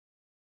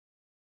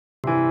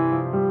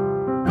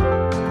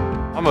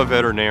I'm a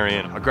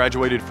veterinarian. I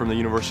graduated from the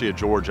University of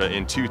Georgia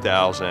in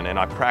 2000 and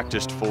I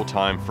practiced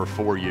full-time for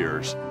 4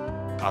 years.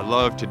 I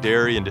loved to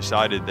dairy and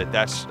decided that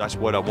that's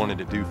what I wanted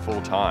to do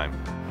full-time.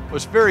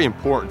 It's very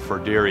important for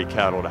dairy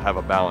cattle to have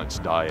a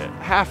balanced diet.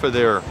 Half of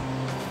their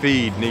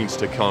feed needs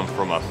to come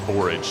from a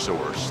forage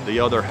source. The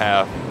other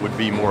half would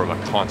be more of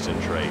a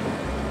concentrate.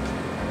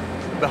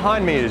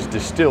 Behind me is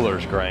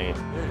distiller's grain.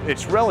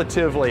 It's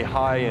relatively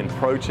high in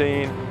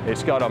protein.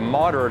 It's got a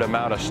moderate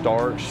amount of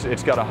starch.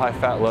 It's got a high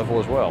fat level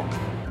as well.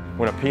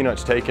 When a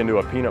peanut's taken to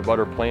a peanut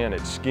butter plant,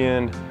 it's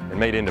skinned and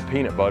made into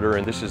peanut butter,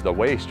 and this is the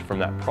waste from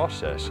that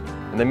process.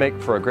 And they make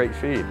for a great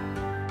feed.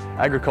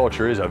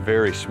 Agriculture is a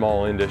very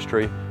small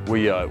industry.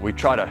 We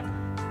try to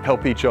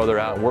help each other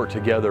out and work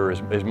together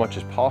as much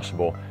as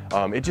possible.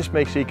 It just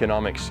makes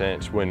economic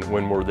sense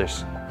when we're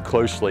this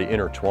closely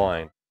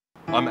intertwined.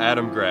 I'm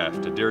Adam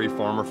Graft, a dairy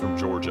farmer from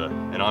Georgia,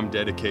 and I'm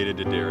dedicated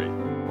to dairy.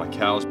 My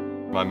cows,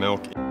 my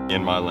milk,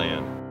 and my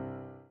land.